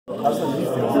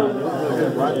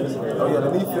Oh yeah,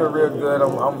 the knee feel real good.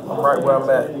 I'm right where I'm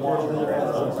at.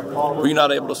 Were you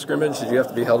not able to scrimmage? Did you have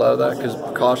to be held out of that because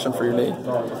precaution for your knee?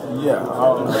 Yeah, I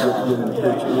was getting the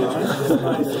picture.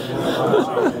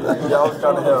 Yeah, I was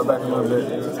kind of held back a little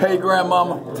bit. Hey,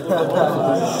 grandmama. Yeah,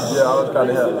 I was kind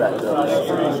of held back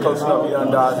there. Coaching up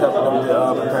young guys, helping them get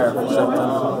prepared for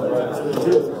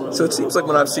September. So it seems like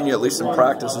when I've seen you, at least in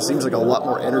practice, it seems like a lot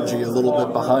more energy, a little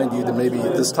bit behind you than maybe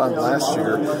this time last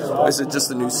year. Is it just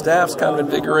the new staff's kind of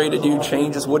invigorated you,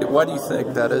 changes? Why do you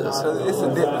think that is? It's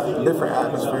a different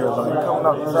atmosphere. Like coming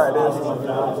out to practice,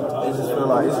 it just feel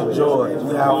like it's a joy.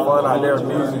 We have fun out there,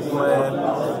 music playing.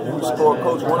 We score.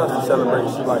 Coach want us to celebrate.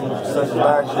 Like since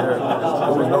last year,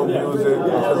 there was no music. We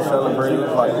couldn't celebrate. It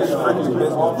was like strictly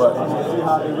business, but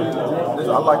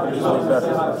I like it just way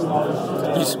better.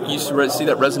 You see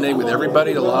that resonating with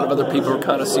everybody? A lot of other people are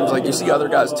kind of seems like you see other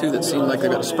guys too that seem like they've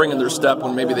got a spring in their step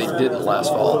when maybe they didn't last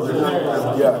fall.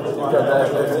 Yeah,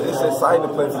 because it's exciting to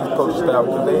play for this coaching staff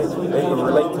because they can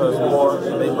relate to us more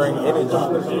and they bring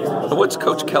energy. What's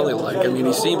Coach Kelly like? I mean,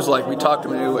 he seems like we talked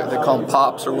to him. They call him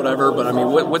Pops or whatever, but I mean,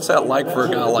 what's that like for a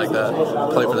guy like that?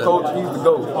 Play for them. Coach, he's the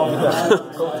GOAT.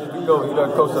 Coach is the GOAT. He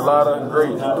done coached a lot of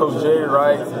great. Coach Jerry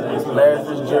Wright, Larry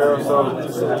Fitzgerald. So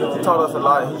he taught us a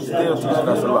lot. He's still teaching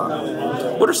us a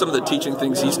lot. What are some of the teaching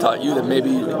things he's taught you that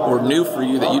maybe were new for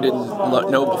you that you didn't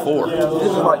know before? This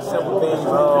is like simple things.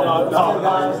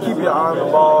 Keep your eye on the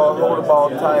ball, hold the ball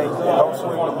tight, don't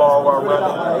swing the ball while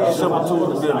running. Simple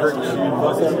tools to be a great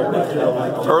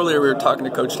receiver. Earlier we were talking to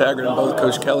Coach Taggart and both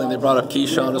Coach Kelly, and they brought up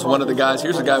Keyshawn as one of the guys.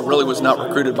 Here's a guy who really was not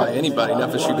recruited by anybody.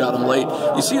 FSU got him late.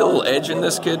 You see a little edge in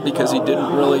this kid because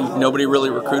nobody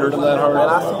really recruited him that hard? Man,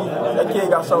 I see that kid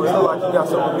got something. It looked like he got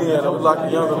something in me, and it was like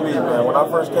a younger me, man. When I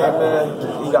first came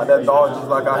in, he got that dog just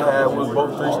like I had. We was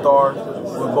both 3 stars.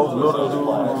 We was both little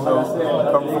dudes,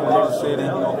 coming from a little city.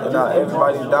 And now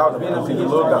everybody's doubting him because he's a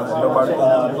little guy. Nobody thinks he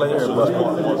can play here, but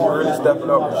he's really stepping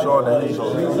up and showing that he's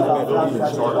meant to be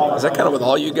here. Is that kind of with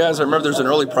all you guys? I remember there's an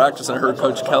early practice and I heard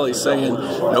Coach Kelly saying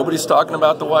nobody's talking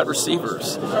about the wide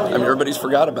receivers. I mean, everybody's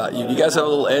forgot about you. Do you guys have a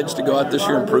little edge to go out this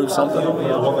year and prove something?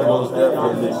 Most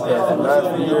definitely. The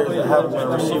last few years, there haven't been a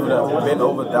receiver that's been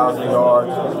over 1,000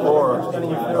 yards or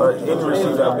any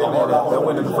receiver that's been in it that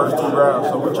went in the first 2 rounds.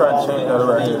 So we're trying to change that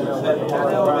right here.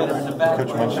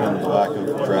 Coach mentioned the lack of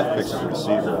draft picks at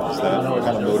receiver. Does that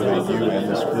kind of motivate you and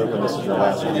this group, and this is your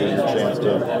last year, your chance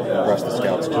to impress the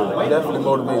scouts too? It definitely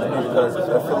motivates me because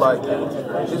I feel like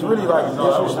it's really like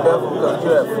disrespectful because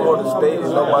you're at Florida State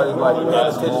and nobody's like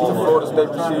paying attention to Florida State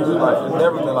receivers. Like it's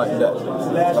never been like that.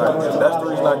 Like, that's the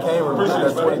reason I came with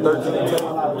that 2013 team.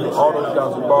 All those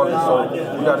guys were balling, so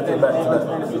we got to get back to that.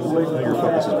 Your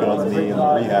focus has been on the knee and the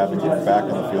rehab and getting back in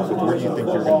the field, but where do you think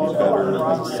you're going to be better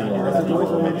as a senior than you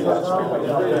were maybe last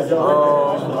year?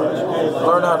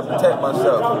 Learn how to protect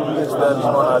myself instead of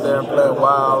just going out there and playing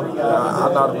wild. I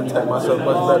know how to protect myself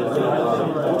much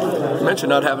better. You mentioned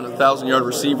not having a 1,000-yard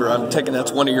receiver. I'm taking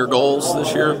that's one of your goals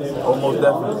this year? Almost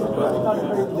definitely.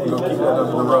 We're going to keep that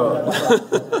under the rug.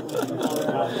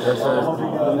 Yes, sir.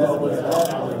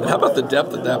 And how about the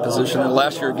depth at that position? And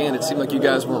last year, again, it seemed like you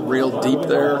guys weren't real deep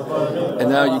there.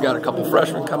 And now you got a couple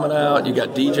freshmen coming out. You got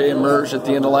DJ emerged at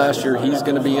the end of last year. He's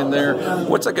going to be in there.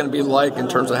 What's that going to be like in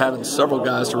terms of having several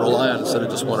guys to rely on instead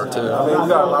of just 1 or 2? I mean, we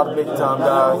got a lot of big-time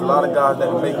guys, a lot of guys that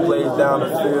can make plays down the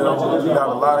field. We got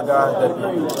a lot of guys that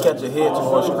can catch a hitch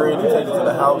or a screen and take it to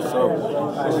the house. So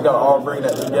we just got to all bring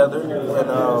that together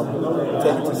and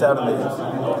take it to Saturdays.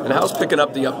 And how's picking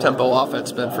up the up-tempo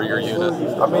offense been for your unit?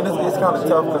 I mean, it's kind of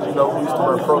tough because, we used to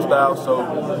run pro style, so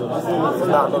it's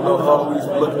not no fun. We used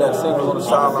to looking at singles on the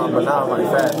sideline, but now I'm like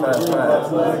fast.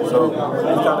 So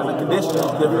it's kind of the conditioning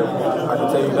is different. I can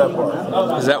tell you that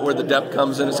part. Is that where the depth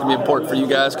comes in? It's going to be important for you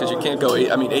guys because you can't go,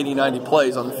 80, 90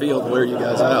 plays on the field. Wear you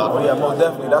guys out. Oh, yeah, most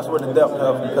definitely. That's where the depth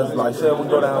comes because, like I said, we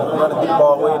go down, run a deep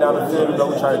ball way down the field.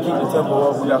 We try to keep the tempo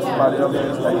up. We got somebody else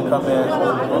that can come in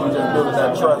and we just build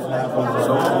that trust.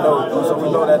 So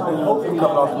we know that dude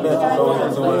coming off the bench. So we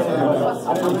can do it.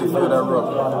 We can feel that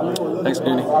rub. Thanks,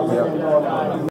 Noonie. Yeah.